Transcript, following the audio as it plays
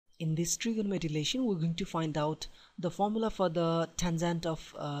In this trigonometry relation, we're going to find out the formula for the tangent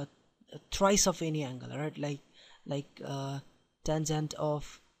of thrice of any angle, right? Like tangent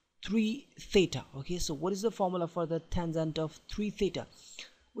of 3 theta. Okay, so what is the formula for the tangent of 3 theta?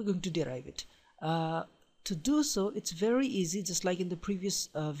 We're going to derive it. To do so, it's very easy, just like in the previous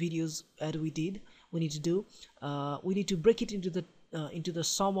videos that we did. We need to break it into the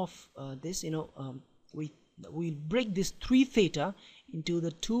sum of this. We'll break this 3 theta into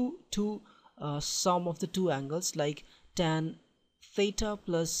the two sum of the two angles, like tan theta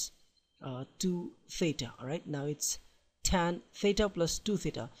plus 2 theta. All right, now it's tan theta plus 2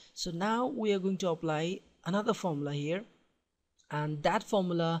 theta. So now we are going to apply another formula here, and that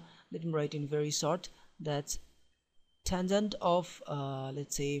formula, let me write in very short, that's tangent of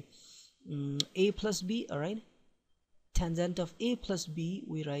let's say a plus b. All right, tangent of a plus b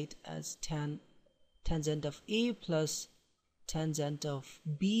we write as tangent of a plus tangent of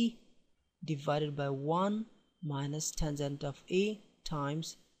b divided by 1 minus tangent of a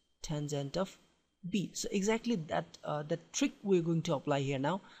times tangent of b. So exactly that trick we're going to apply here.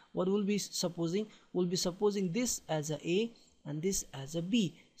 Now what we'll be supposing, this as a and this as a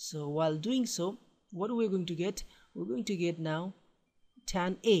b. So while doing so, what we're going to get, now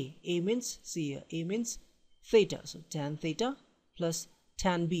tan a means, see here, a means theta, so tan theta plus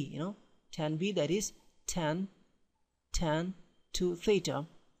tan b, tan b, that is tan 2 theta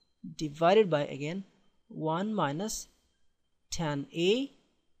divided by, again, 1 minus tan a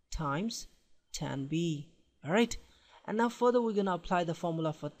times tan b. All right, and now further we're going to apply the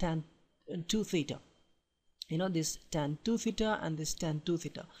formula for tan 2 theta. This tan 2 theta and this tan 2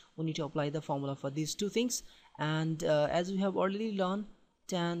 theta, we need to apply the formula for these two things. And as we have already learned,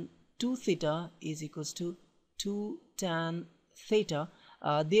 tan 2 theta is equals to 2 tan theta.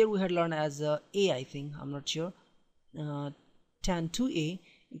 There we had learned as a, I think, I'm not sure. Tan 2a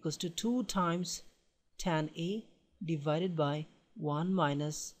equals to 2 times tan a divided by 1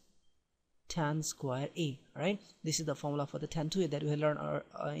 minus tan square a. All right, this is the formula for the tan 2a that we had learned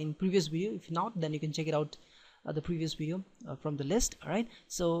in previous video. If not, then you can check it out, the previous video from the list. All right,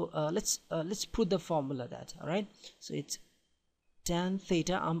 so let's put the formula that. All right, so it's tan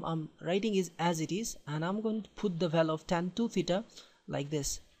theta, I'm writing is as it is, and I'm going to put the value of tan 2 theta like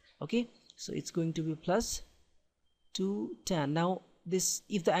this. Okay, so it's going to be plus 2 tan. Now this,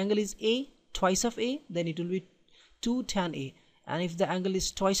 if the angle is a, twice of a, then it will be 2 tan a, and if the angle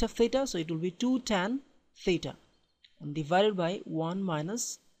is twice of theta, so it will be 2 tan theta, and divided by 1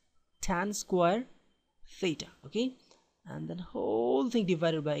 minus tan square theta. Okay, and then whole thing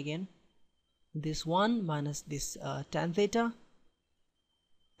divided by, again, this 1 minus this tan theta,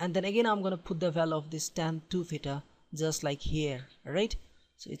 and then again I'm going to put the value of this tan 2 theta just like here. All right,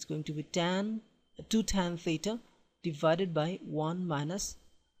 so it's going to be 2 tan theta divided by 1 minus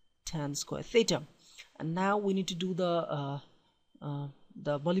tan square theta. And now we need to do the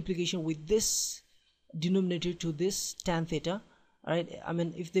multiplication with this denominator to this tan theta. All right, I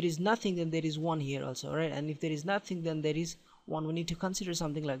mean, if there is nothing, then there is 1 here also. All right, and if there is nothing, then there is 1. We need to consider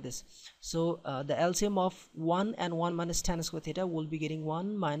something like this. So the LCM of 1 and 1 minus tan square theta will be getting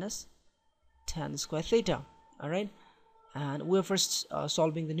 1 minus tan square theta. All right, and we're first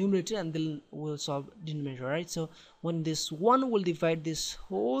solving the numerator, and then we'll solve denominator. Right, so when this 1 will divide this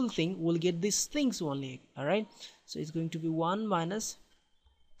whole thing, we'll get these things only. All right, so it's going to be 1 minus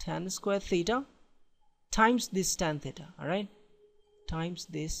tan square theta times this tan theta. All right, times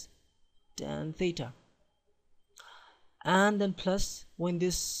this tan theta, and then plus, when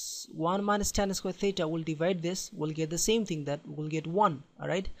this 1 minus tan square theta will divide this, we'll get the same thing, that we'll get 1. All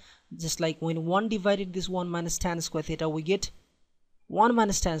right, just like when 1 divided this 1 minus tan square theta, we get 1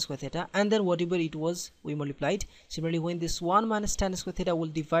 minus tan square theta, and then whatever it was, we multiplied. Similarly, when this 1 minus tan square theta will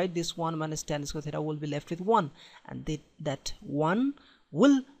divide this 1 minus tan square theta, will be left with 1, and that 1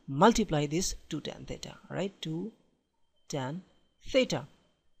 will multiply this 2 tan theta. All right, 2 tan theta.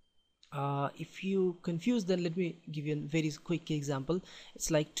 If you confuse, then let me give you a very quick example.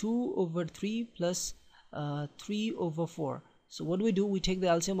 It's like 2 over 3 plus 3 over 4. So what we do, we take the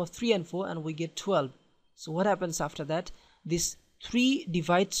LCM of 3 and 4 and we get 12. So what happens after that? This 3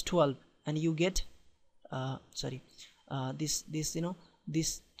 divides 12 and you get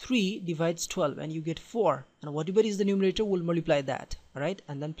this 3 divides 12 and you get 4, and whatever is the numerator will multiply that. All right,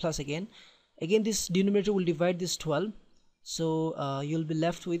 and then plus again this denominator will divide this 12. So you'll be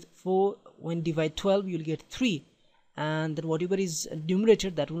left with 4. When divide 12, you'll get 3, and then whatever is numerator,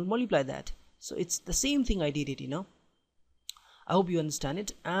 that will multiply that. So it's the same thing I did it. I hope you understand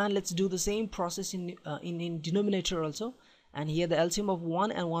it. And let's do the same process in denominator also. And here the LCM of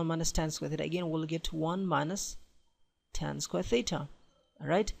 1 and 1 minus tan square theta, again we'll get 1 minus tan square theta. All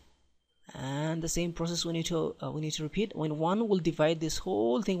right, and the same process we need to repeat. When 1 will divide this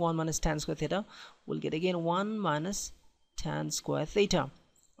whole thing, 1 minus tan square theta, we'll get again 1 minus tan square theta.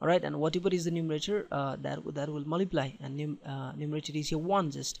 All right, and whatever is the numerator, that will multiply, and numerator is here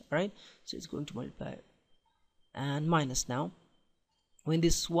 1 just. All right, so it's going to multiply and minus. Now when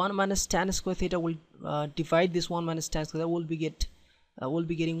this 1 minus tan square theta will divide this 1 minus tan square theta, we'll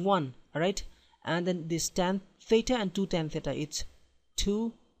be getting 1. All right, and then this tan theta and 2 tan theta, it's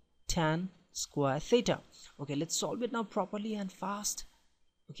 2 tan square theta. Okay, let's solve it now properly and fast.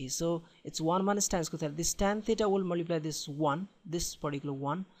 Okay, so it's 1 minus tan square theta. This tan theta will multiply this 1, this particular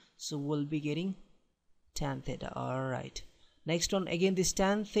 1, so we'll be getting tan theta. All right, next one, again this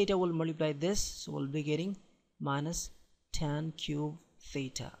tan theta will multiply this, so we'll be getting minus tan cube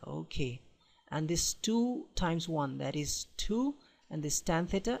theta. Okay, and this 2 times 1, that is 2, and this tan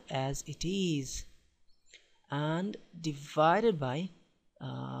theta as it is, and divided by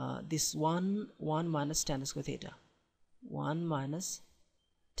this 1 minus tan square theta, 1 minus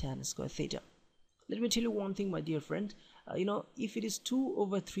tan square theta. Let me tell you one thing, my dear friend. If it is 2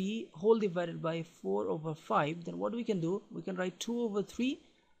 over 3 whole divided by 4 over 5, then what we can do, we can write 2 over 3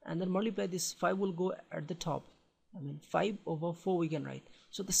 and then multiply this 5 will go at the top. 5 over 4 we can write.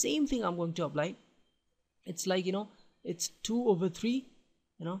 So the same thing I'm going to apply. It's like, it's 2 over 3,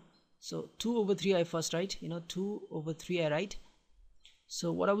 so 2 over 3 I first write, 2 over 3 I write.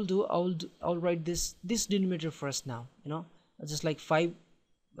 So what I will do, I'll write this denominator first now, just like 5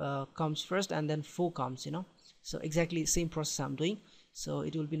 comes first and then 4 comes, so exactly same process I'm doing. So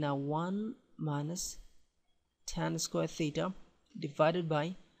it will be now 1 minus tan square theta divided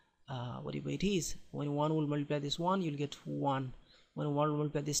by whatever it is. When 1 will multiply this 1, you'll get 1. When 1 will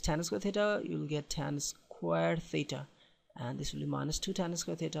multiply this tan square theta, you'll get tan square theta, and this will be minus 2 tan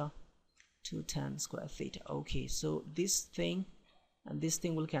square theta, 2 tan square theta. Okay, so this thing and this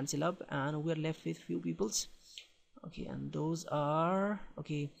thing will cancel up, and we are left with few peoples. Okay, and those are,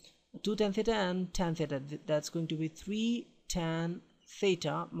 okay, 2 tan theta and tan theta, that's going to be 3 tan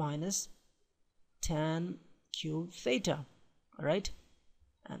theta minus tan cube theta. All right,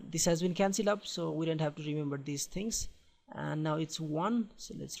 and this has been cancelled up, so we don't have to remember these things. And now it's 1,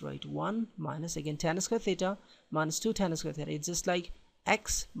 so let's write 1 minus again tan square theta minus 2 tan square theta. It's just like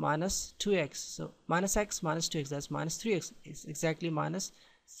x minus 2x, so minus x minus 2x, that's minus 3x. It's exactly minus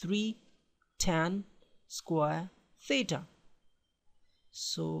 3 tan square theta.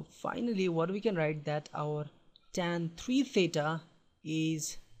 So finally what we can write, that our tan 3 theta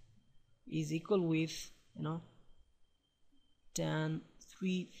is equal with, tan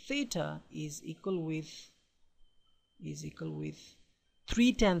 3 theta is equal with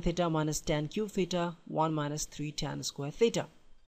 3 tan theta minus tan cube theta, 1 minus 3 tan square theta.